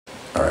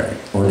Alright,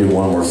 we'll do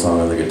one more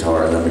song on the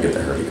guitar and then we get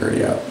the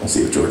hurdy-gurdy out. We'll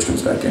see if George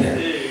comes back in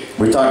here.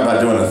 We talked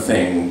about doing a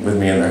thing with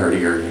me and the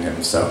hurdy-gurdy and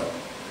him, so.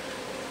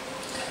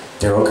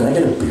 Daryl, can I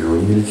get a beer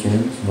when you get a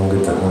chance? We'll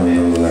get that one and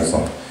then the next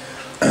song.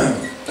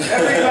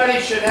 Everybody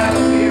should have a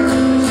beer.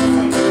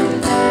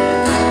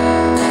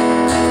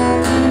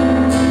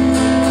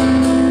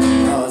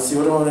 Oh, let's see,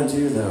 what do I want to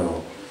do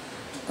though?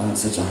 Oh,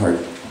 it's such a hard...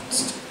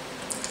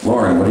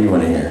 Lauren, what do you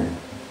want to hear?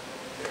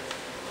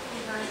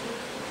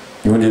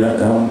 You want to do that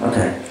one?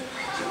 Okay.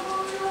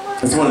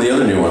 That's one of the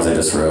other new ones I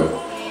just wrote.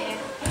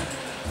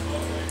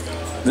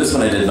 This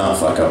one I did not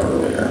fuck up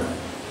earlier.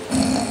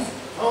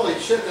 Holy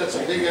shit, that's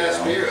a big ass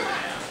beer.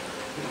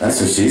 That's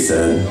what she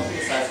said.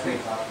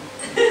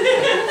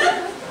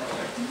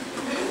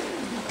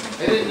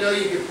 I didn't know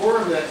you could pour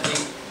them that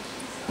deep.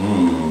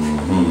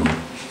 Mm-hmm.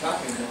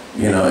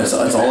 You know, it's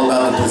all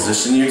about the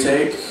position you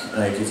take.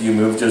 Like, if you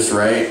move just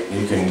right,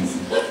 you can,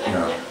 you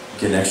know,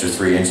 get an extra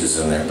 3 inches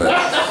in there. But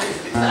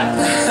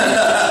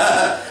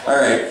all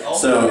right.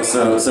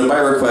 So by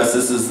request,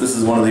 this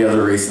is one of the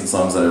other recent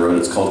songs that I wrote.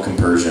 It's called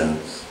Compersion,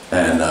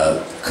 and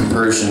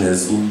compersion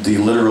is the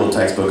literal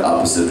textbook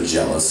opposite of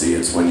jealousy.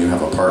 It's when you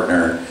have a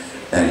partner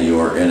and you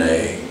are in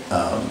a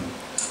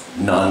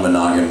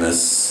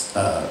non-monogamous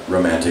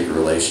romantic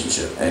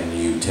relationship, and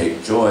you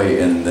take joy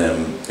in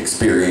them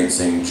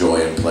experiencing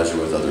joy and pleasure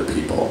with other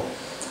people.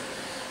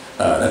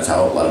 That's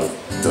how a lot of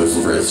those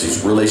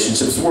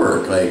relationships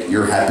work. Like,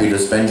 you're happy to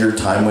spend your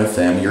time with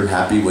them, you're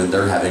happy when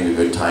they're having a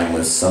good time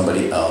with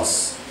somebody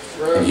else.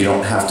 And you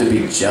don't have to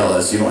be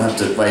jealous, you don't have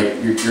to,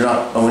 like, you're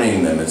not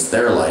owning them, it's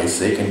their life,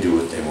 they can do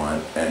what they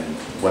want, and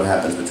what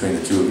happens between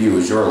the two of you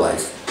is your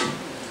life.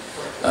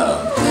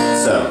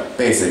 So,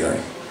 basically.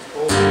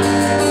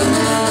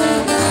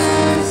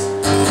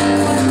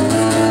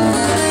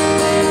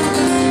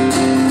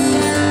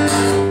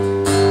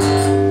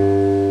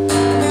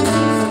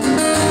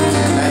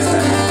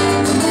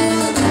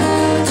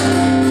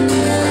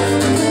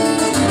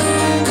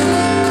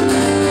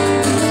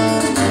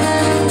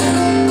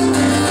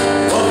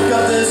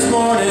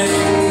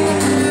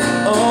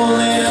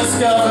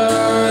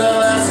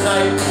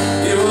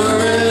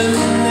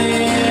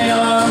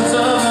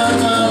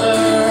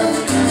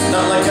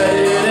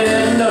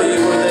 Know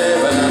you were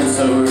there, but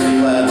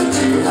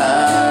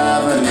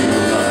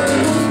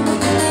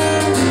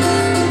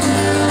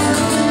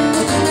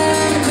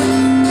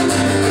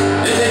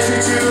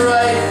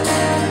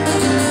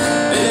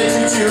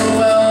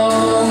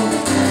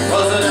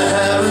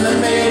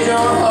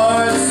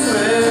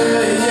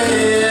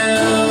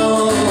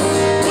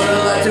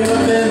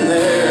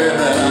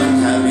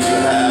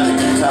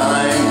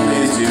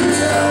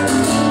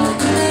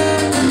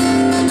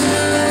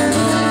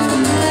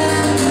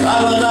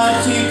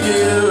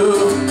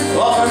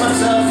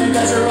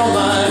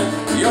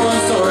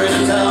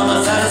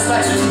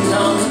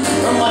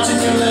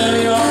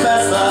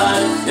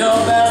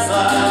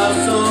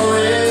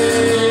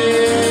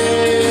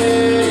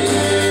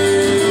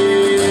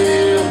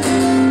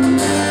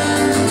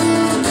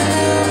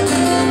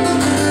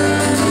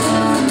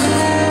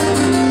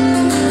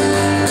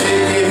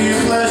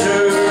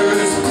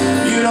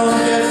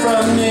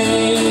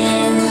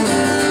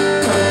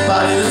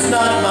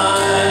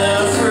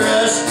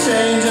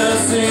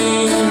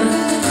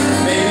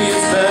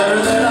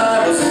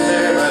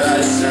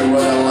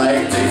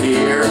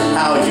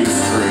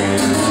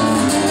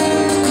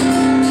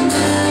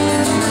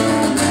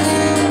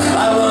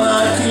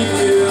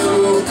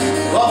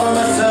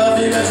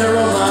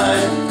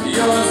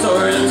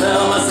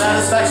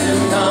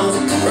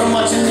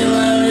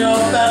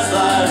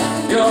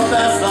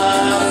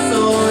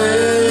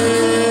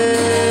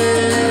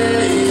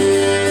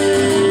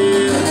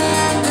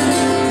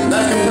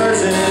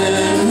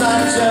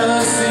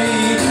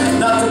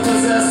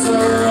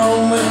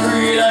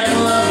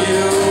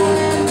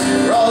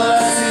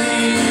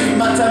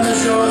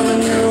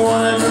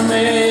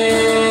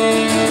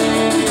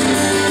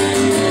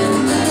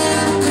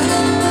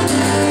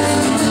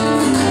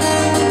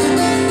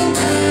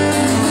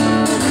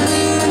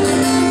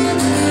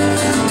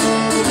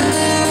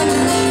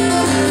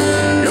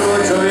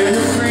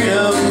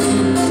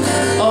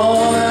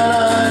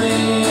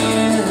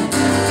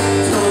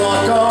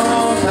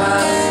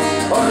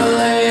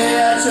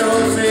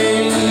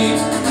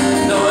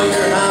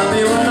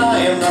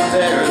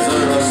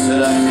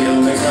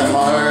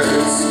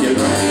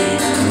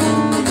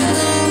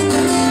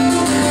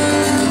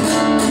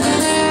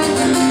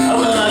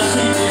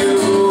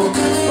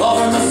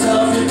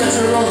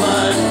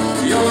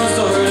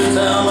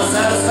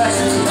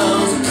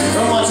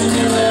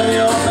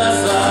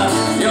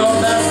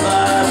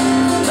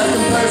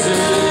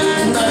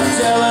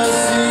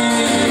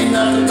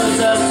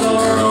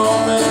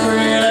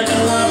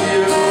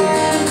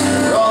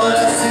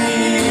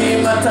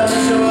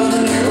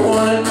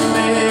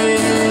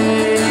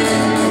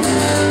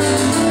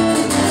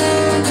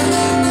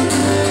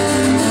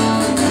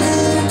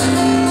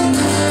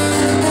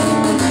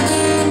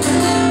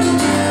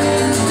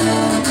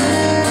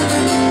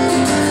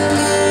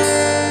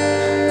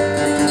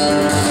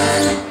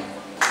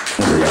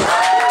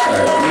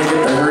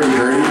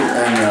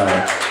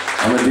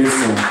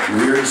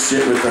weird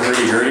shit with the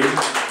hurdy-gurdy.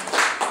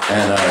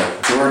 And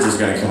George is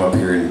going to come up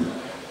here and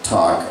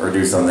talk or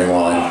do something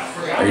while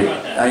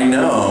I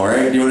know,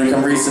 right? Do you want to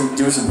come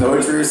do some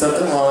poetry or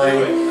something while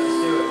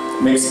I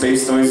make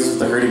space noises with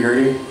the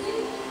hurdy-gurdy?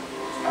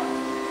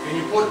 Can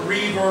you put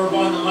reverb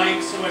on the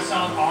mic so I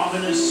sound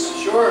ominous?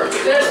 Sure.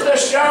 Is this the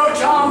show,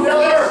 Tom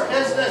Miller?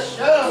 It's the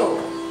show.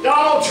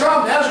 Donald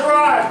Trump has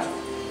arrived.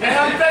 And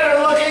I'm better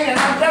looking and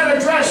I'm better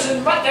dressed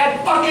than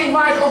that fucking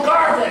Michael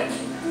Garvin.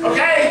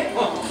 Okay?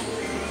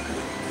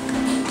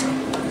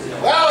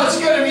 Well, it's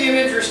going to be an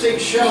interesting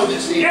show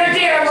this evening. You're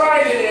damn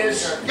right it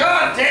is.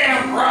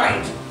 Goddamn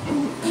right.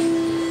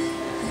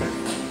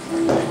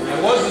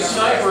 I was a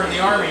sniper in the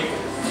army.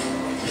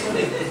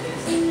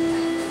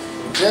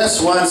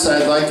 Just once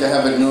I'd like to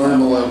have a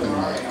normal open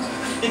mic.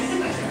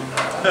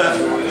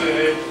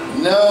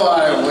 No,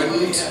 I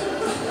wouldn't.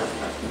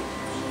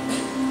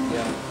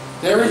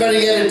 Did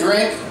everybody get a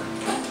drink?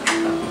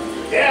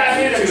 Yeah, I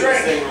need a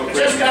drink. I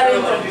just got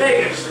in from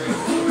Vegas.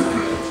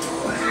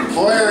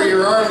 Boy, are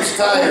your arms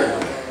tired.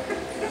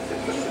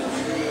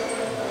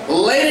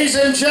 Ladies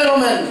and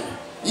gentlemen,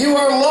 you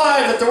are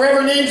live at the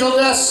Reverend Angel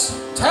Dust's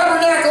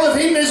Tabernacle of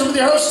Hedonism with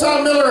your host,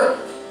 Tom Miller,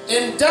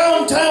 in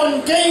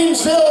downtown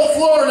Gainesville,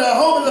 Florida,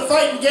 home of the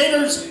Fighting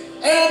Gators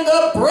and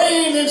the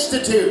Brain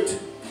Institute.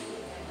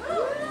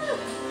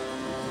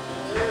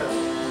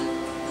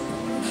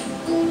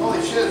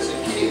 Holy shit, it's a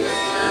key. Are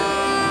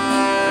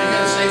you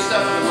going to say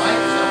stuff in the mic?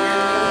 Is that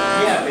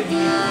what Yeah, but you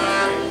need to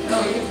plug in. No,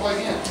 you can plug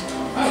in.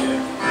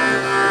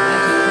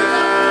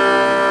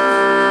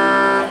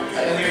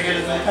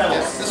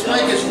 Yes, this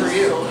mic is for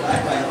you.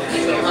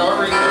 So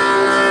however you want to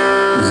use it.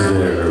 Is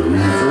there a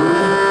reverb?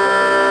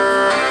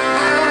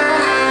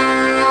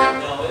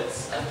 No, it's...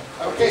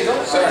 Okay,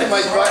 don't suck in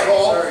my butt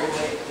hole.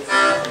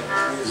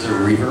 Is there a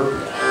reverb?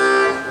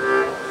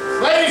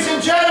 Ladies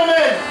and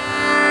gentlemen,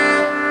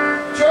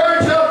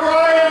 George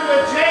O'Brien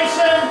with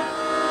Jason.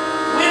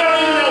 We don't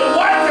even know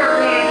what they're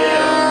going to do.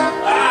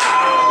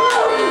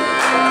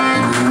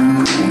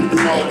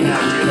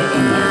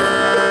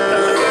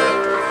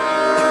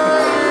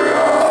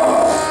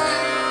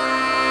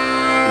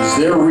 Is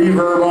there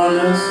reverb on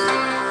this?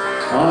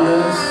 On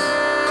this?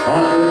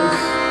 On this?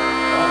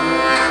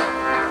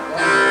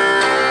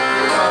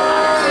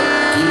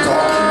 Keep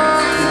talking.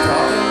 Keep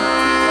talking.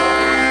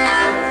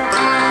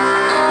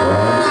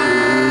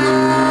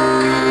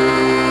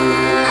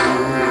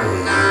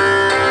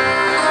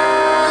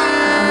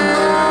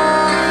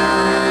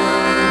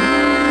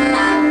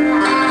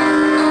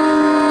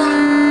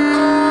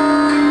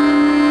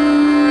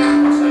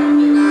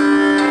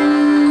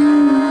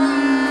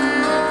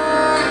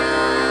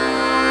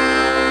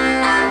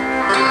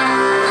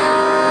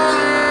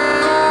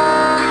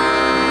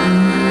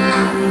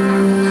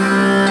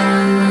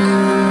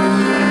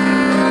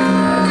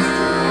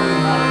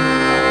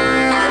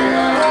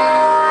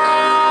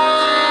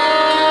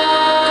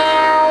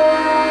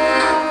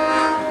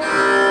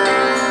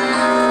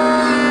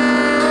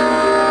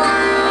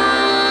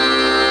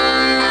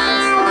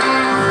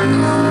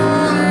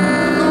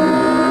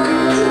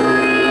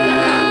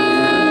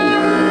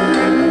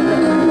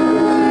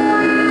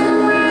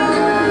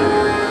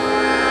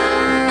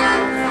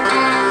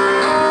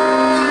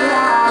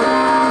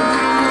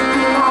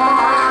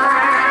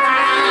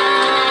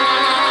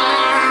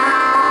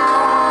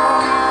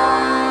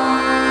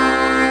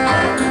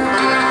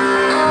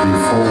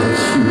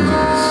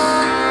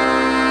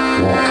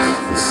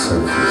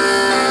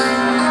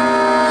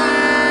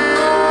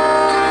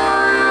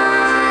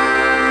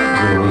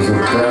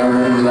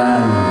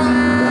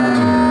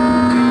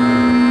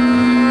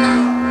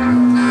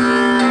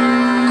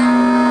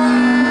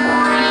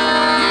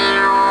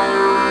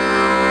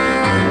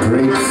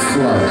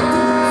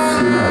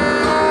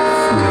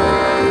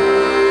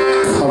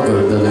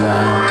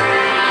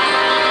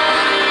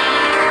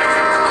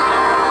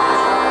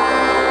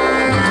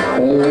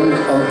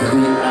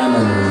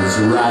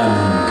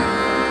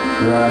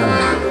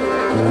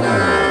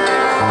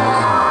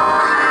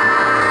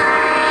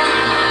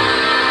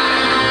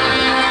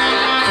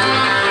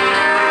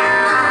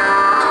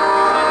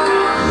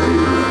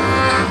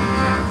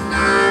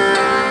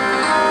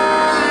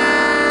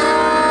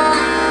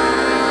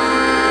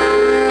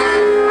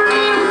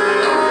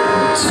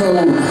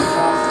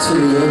 To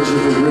the edge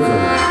of the river,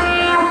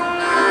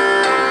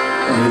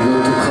 and he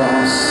looked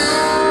across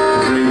the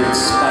great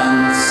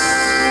expanse,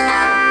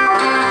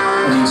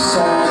 and he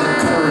saw the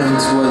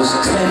current was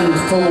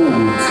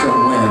tenfold from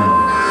when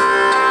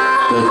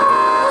the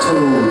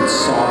toad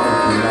saw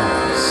it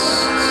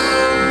last.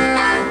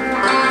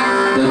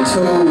 The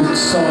toad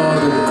saw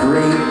the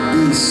great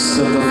beasts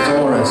of the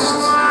forest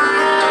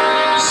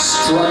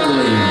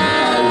struggling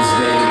as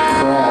they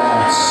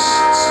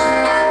crossed,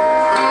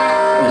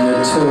 and the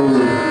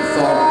toad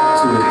thought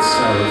to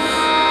itself,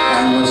 I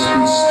must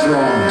be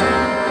strong,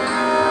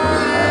 or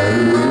I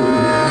will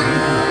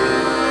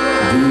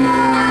be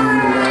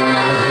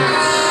lost.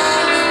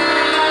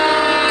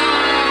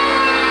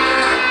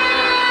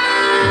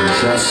 And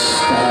just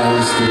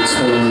as the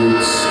toad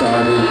started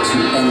started to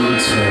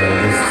enter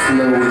the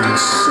flowing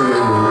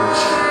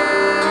surge.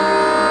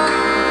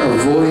 A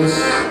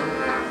voice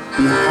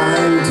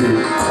behind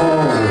it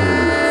called.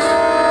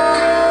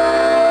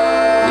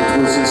 It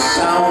was the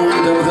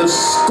sound of the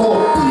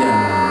scorpion.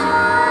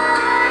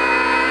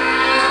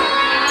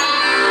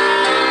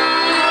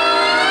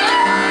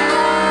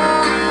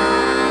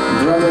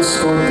 Brother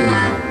Scorpion,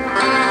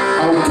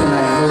 how can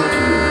I help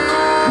you?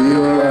 We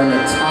are in a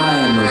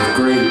time of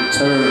great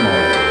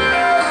turmoil.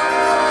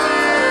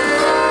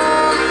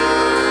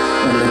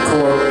 And the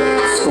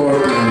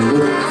scorpion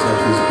looked at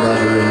his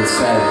brother and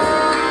said,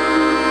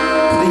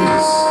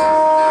 please,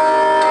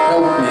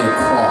 help me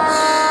across.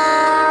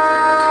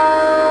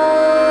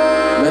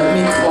 Let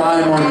me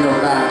climb on your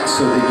back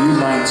so that you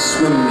might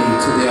swim me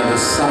to the other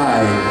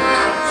side.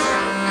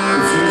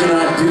 If you do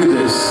not do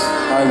this,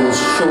 I will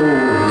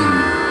surely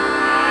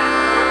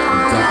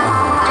die.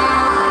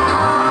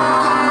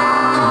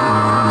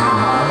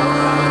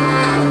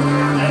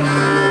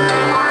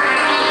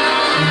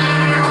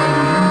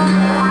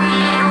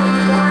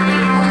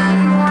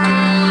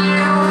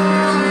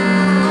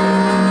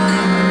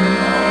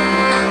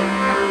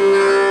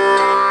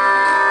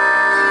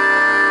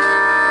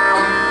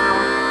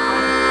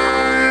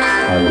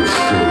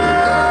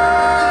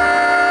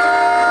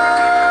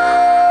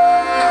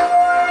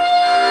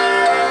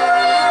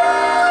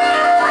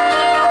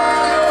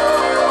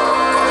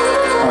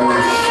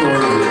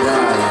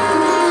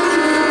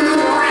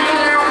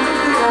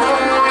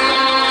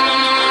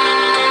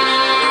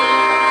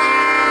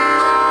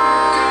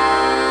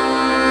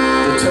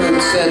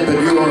 Said, but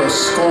you are a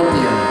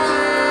scorpion.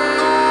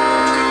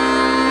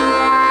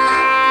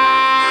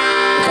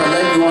 If I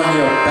let you on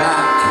your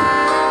back,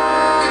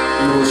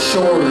 you will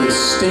surely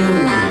sting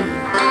me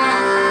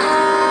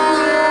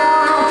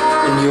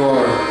in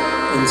your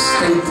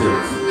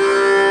instinctive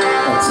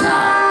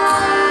attack.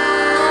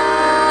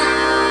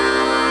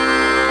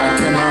 I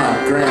cannot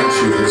grant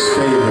you this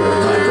favor,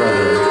 my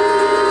brother,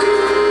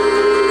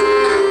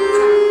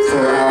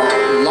 for our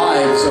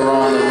lives are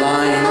on the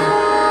line.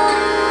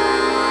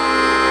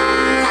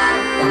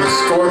 The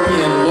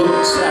scorpion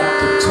looked at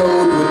the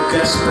toad with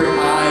desperate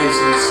eyes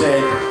and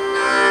said,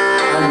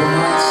 I will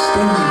not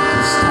sting you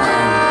this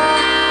time.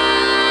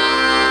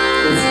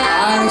 If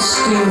I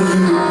sting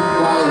you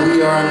while we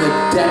are in the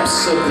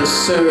depths of the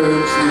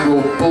surge, we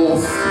will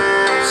both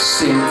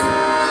sink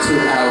to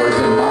our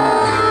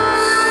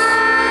demise.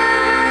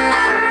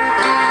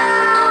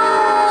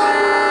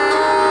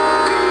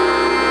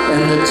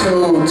 And the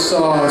toad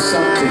saw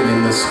something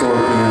in the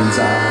scorpion's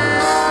eyes.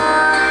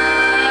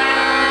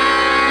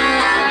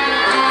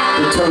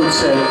 The toad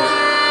said,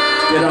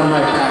 get on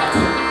my back,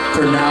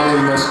 for now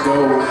we must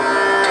go.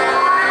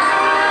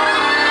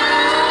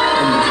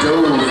 And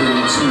dove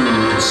into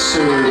the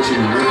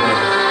surging river.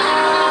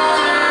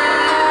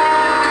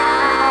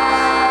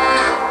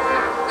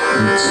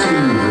 Into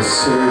the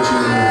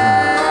surging river.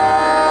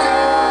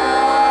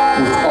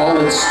 With all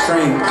its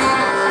strength,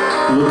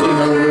 looking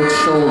over its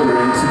shoulder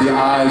into the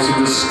eyes of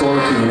the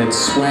scorpion, it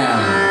swam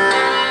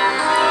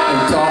and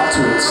thought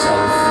to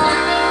itself,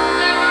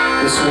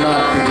 this will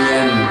not be the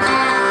end.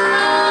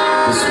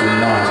 This will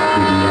not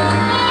be the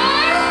end.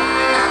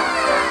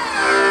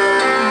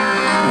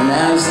 And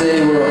as they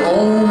were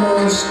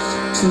almost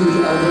to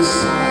the other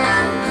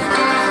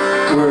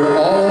side, where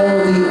all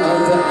the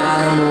other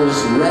animals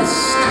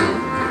rested,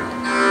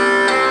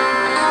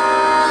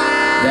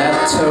 that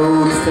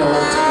toad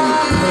felt a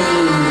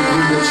pain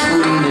in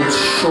between its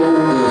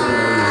shoulder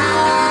blades,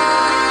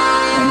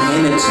 and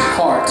in its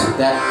heart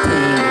that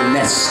pain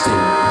nested.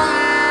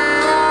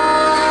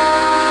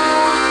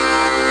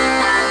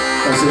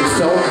 As it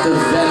felt the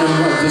venom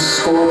of the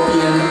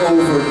scorpion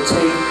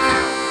overtake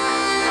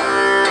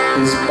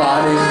his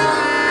body,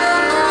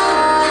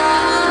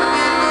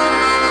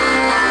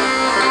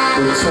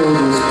 the toad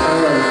was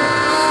paralyzed.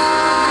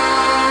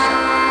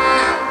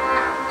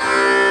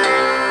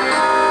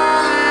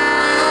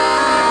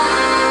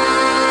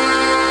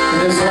 In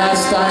his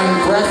last dying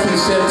breath, he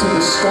said to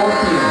the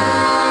scorpion,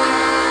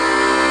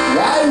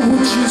 why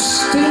would you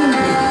sting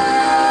me?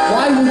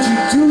 Why would you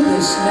do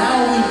this? Now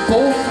we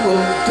both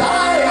will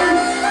die.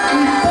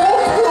 We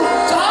both will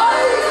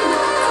die.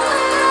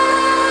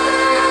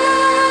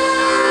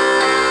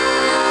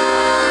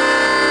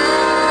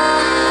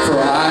 For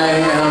I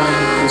am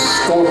the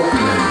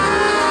scorpion.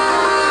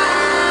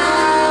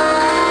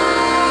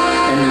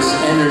 And this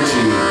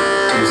energy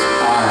is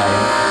I.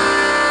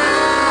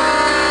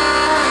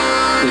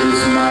 It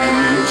is my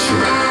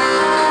nature,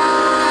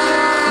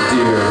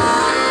 dear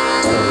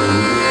toad.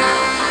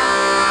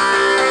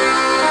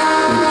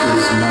 It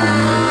is my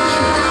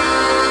nature.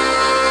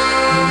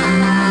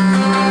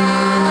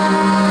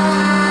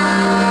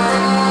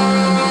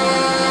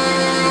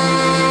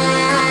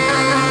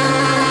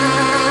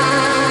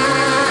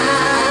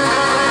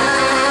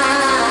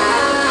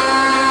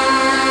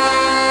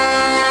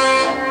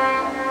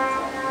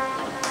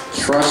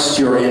 Trust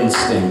your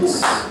instincts.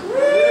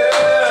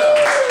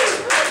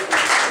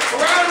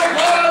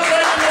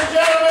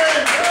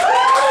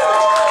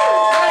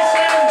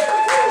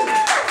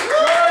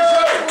 George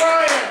of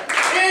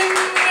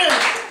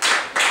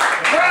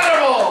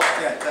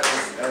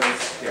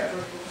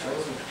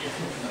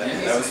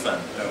was fun.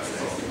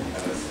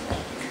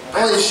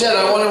 Holy shit,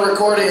 I want a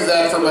recording of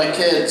that for my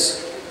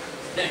kids.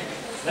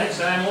 Next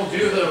time we'll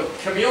do the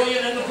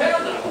chameleon and the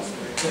panda.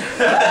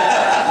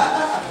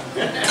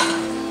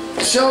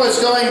 The show is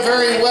going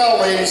very well,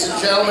 ladies and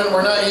gentlemen.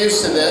 We're not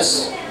used to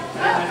this.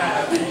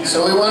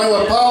 So we want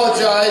to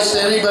apologize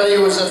to anybody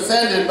who was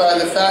offended by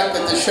the fact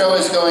that the show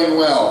is going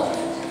well.